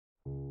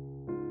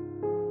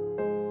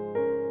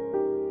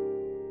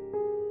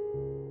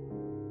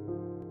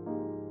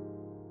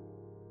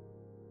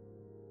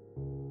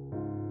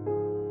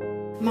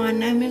My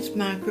name is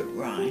Margaret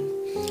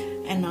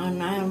Ryan and I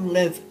now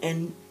live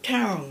in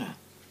Tauranga.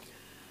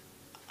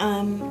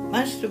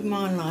 Most of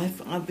my life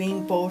I've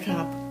been brought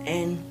up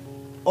in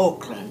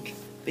Auckland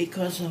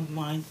because of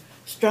my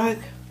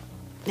stroke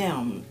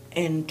down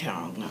in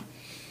Tauranga.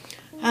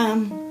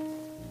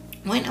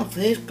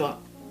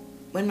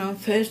 When I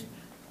first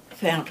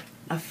felt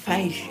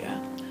aphasia,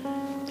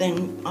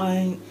 then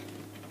I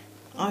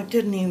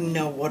didn't even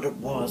know what it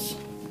was,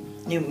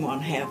 never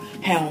mind how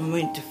I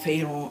meant to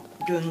feel or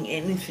doing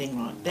anything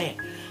like that.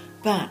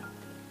 But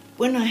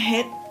when I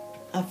had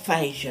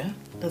aphasia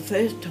the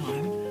first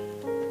time,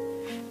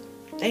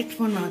 that's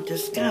when I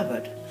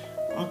discovered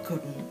I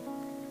couldn't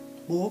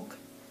walk,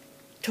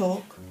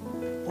 talk,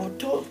 or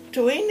talk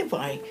to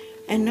anybody,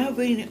 and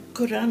nobody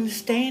could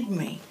understand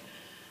me.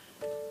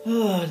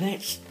 Oh,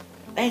 that's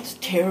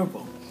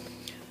terrible.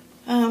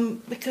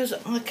 Because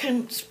I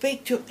couldn't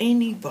speak to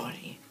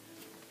anybody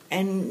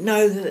and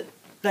know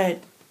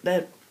that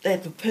the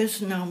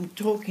person I'm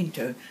talking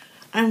to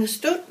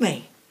understood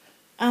me.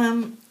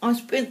 I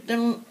spent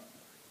the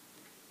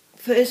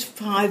first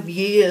 5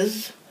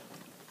 years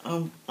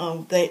of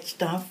that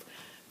stuff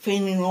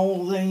feeling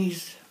all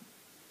those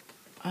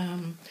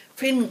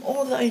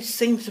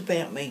things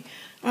about me,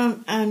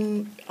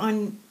 and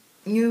I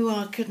knew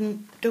I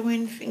couldn't do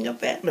anything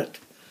about it.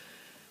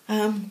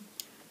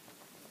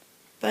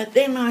 But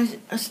then I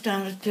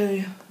started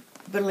to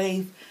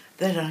believe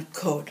that I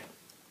could.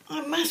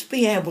 I must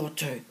be able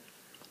to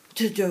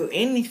do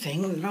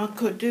anything that I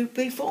could do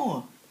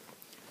before.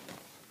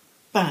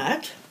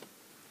 But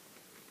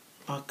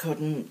I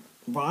couldn't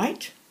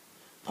write,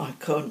 I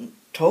couldn't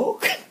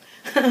talk,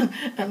 and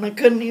I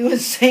couldn't even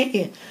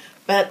sing.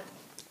 But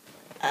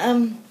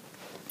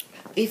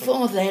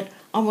before that,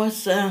 I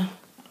was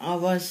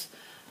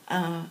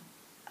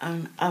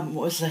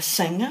a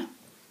singer.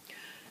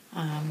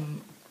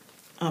 I'm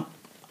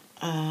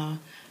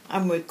a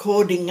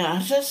recording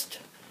artist,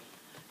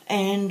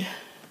 and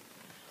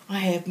I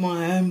have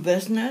my own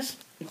business.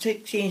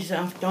 6 years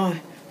after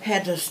I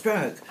had a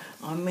stroke,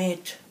 I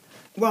met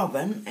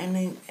Robin, and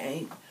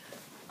he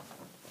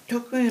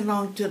took me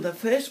along to the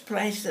first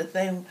place that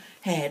they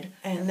had,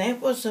 and that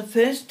was the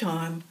first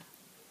time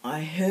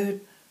I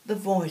heard the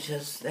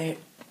voices that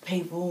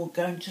people were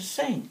going to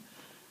sing.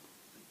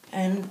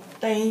 And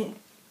they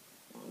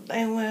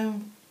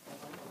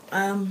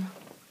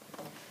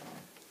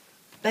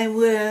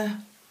were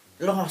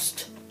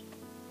lost,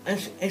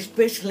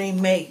 especially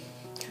me.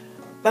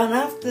 But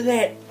after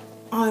that,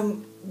 I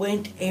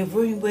went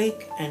every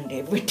week, and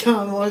every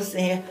time I was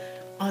there,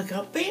 I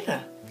got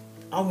better.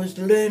 I was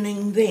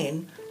learning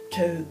then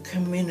to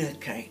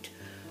communicate.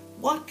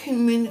 What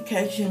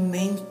communication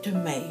means to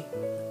me,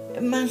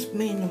 it must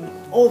mean an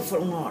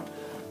awful lot.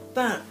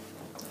 But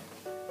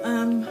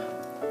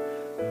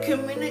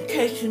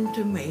communication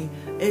to me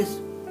is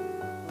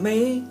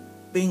me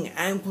being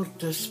able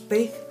to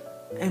speak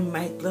and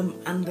make them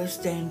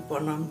understand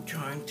what I'm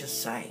trying to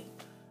say.